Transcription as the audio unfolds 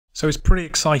So it's pretty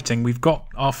exciting. We've got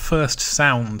our first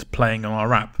sound playing on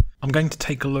our app. I'm going to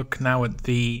take a look now at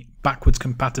the backwards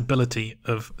compatibility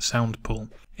of SoundPool.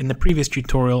 In the previous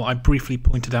tutorial, I briefly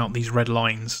pointed out these red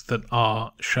lines that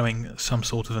are showing some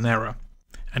sort of an error.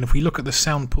 And if we look at the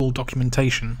SoundPool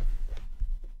documentation,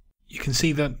 you can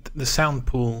see that the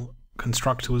SoundPool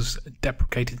constructor was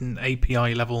deprecated in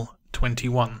API level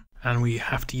 21, and we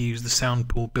have to use the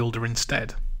SoundPool builder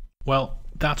instead. Well,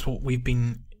 that's what we've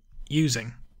been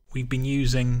using. We've been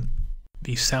using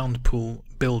the SoundPool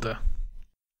builder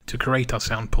to create our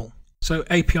SoundPool. So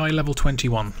API level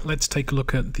 21, let's take a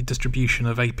look at the distribution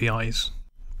of APIs.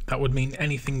 That would mean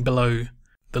anything below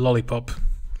the Lollipop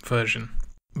version.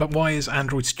 But why is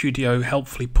Android Studio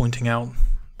helpfully pointing out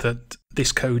that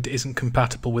this code isn't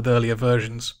compatible with earlier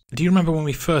versions? Do you remember when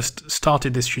we first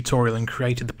started this tutorial and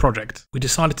created the project? We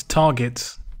decided to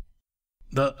target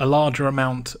a larger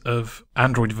amount of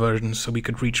Android versions so we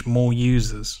could reach more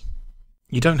users.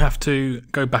 You don't have to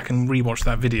go back and rewatch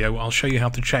that video. I'll show you how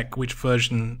to check which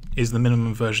version is the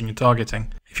minimum version you're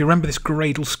targeting. If you remember this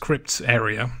Gradle scripts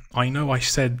area, I know I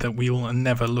said that we'll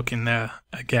never look in there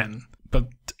again, but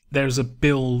there's a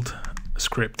build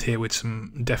script here with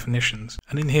some definitions.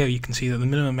 And in here you can see that the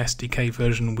minimum SDK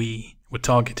version we were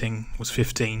targeting was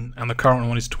 15 and the current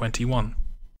one is 21.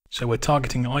 So we're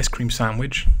targeting ice cream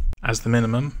sandwich as the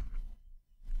minimum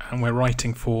and we're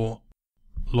writing for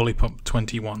Lollipop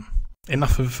 21.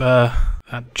 Enough of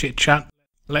that chit chat,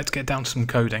 let's get down to some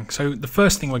coding. So the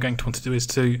first thing we're going to want to do is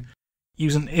to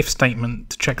use an if statement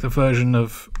to check the version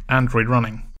of Android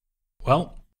running.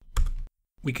 Well,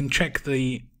 we can check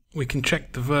the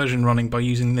version running by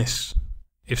using this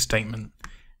if statement.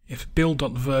 If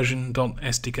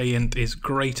build.version.sdkint is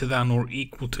greater than or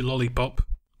equal to Lollipop,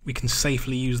 we can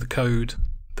safely use the code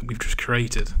that we've just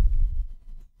created.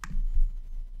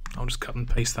 I'll just cut and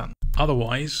paste that.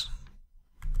 Otherwise,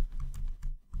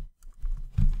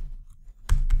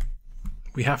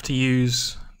 we have to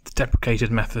use the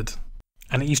deprecated method,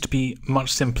 and it used to be much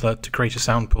simpler to create a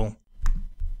SoundPool.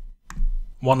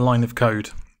 One line of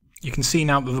code. You can see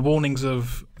now that the warnings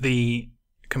of the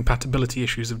compatibility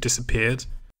issues have disappeared.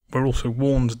 We're also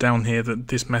warned down here that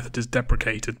this method is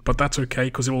deprecated, but that's okay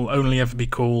because it will only ever be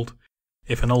called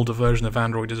if an older version of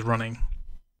Android is running.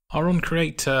 Our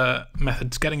onCreate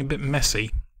method's getting a bit messy.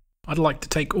 I'd like to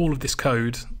take all of this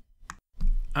code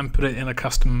and put it in a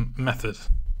custom method.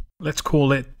 Let's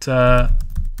call it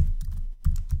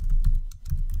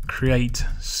create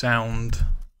sound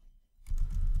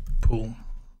pool.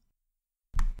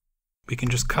 We can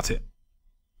just cut it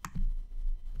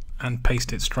and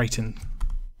paste it straight in.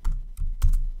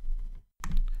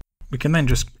 We can then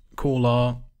just call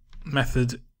our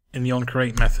method in the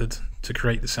onCreate method to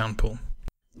create the sound pool.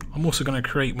 I'm also going to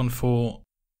create one for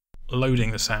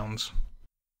loading the sounds.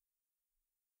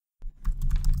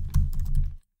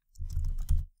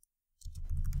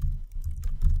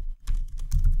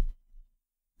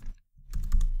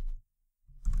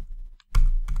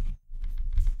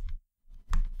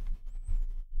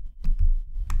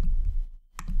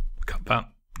 That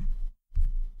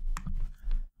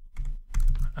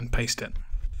and paste it,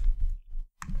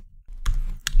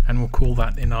 and we'll call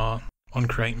that in our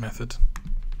onCreate method.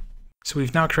 So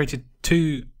we've now created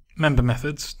two member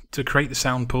methods to create the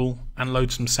sound pool and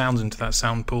load some sounds into that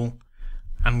sound pool,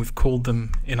 and we've called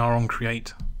them in our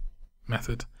onCreate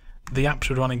method. The app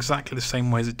should run exactly the same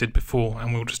way as it did before,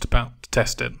 and we're just about to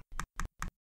test it.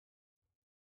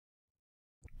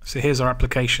 So here's our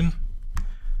application.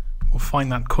 We'll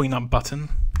find that coin up button,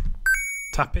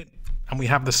 tap it, and we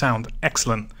have the sound.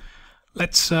 Excellent.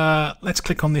 Let's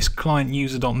click on this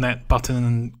clientuser.net button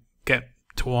and get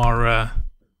to our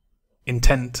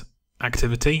intent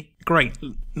activity. Great.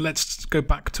 Let's go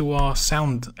back to our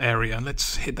sound area.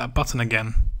 Let's hit that button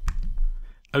again.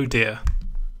 Oh dear.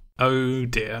 Oh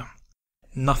dear.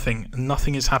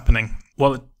 Nothing is happening.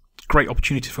 Well, it's a great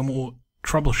opportunity for more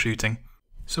troubleshooting.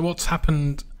 So what's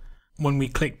happened when we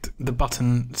clicked the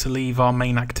button to leave our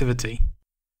main activity?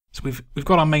 So we've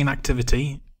got our main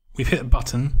activity, we've hit a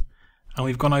button, and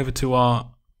we've gone over to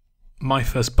our My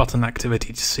First Button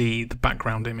activity to see the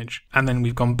background image, and then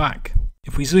we've gone back.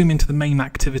 If we zoom into the main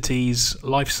activity's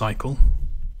lifecycle,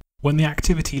 when the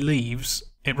activity leaves,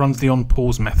 it runs the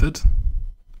onPause method,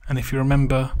 and if you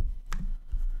remember,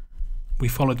 we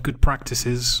followed good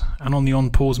practices, and on the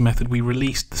onPause method we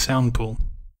released the sound pool.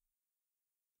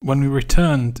 When we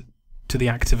returned to the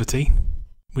activity,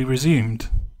 we resumed.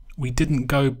 We didn't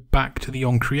go back to the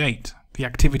onCreate. The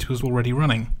activity was already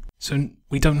running. So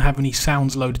we don't have any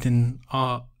sounds loaded in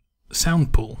our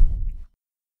sound pool.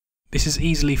 This is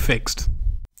easily fixed.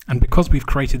 And because we've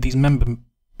created these member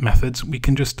methods, we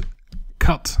can just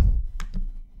cut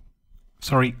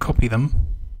copy them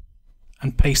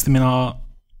and paste them in our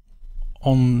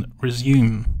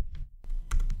onResume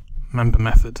member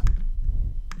method.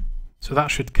 So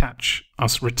that should catch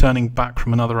us returning back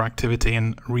from another activity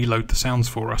and reload the sounds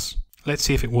for us. Let's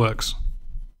see if it works.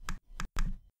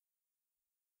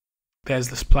 There's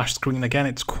the splash screen again.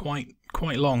 It's quite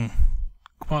long,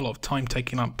 quite a lot of time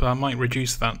taken up, but I might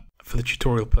reduce that for the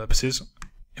tutorial purposes.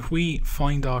 If we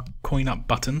find our coin up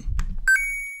button,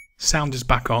 sound is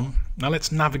back on. Now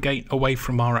let's navigate away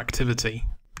from our activity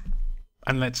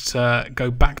and let's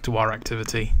go back to our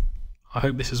activity. I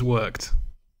hope this has worked.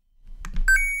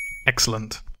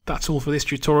 Excellent. That's all for this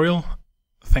tutorial.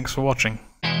 Thanks for watching.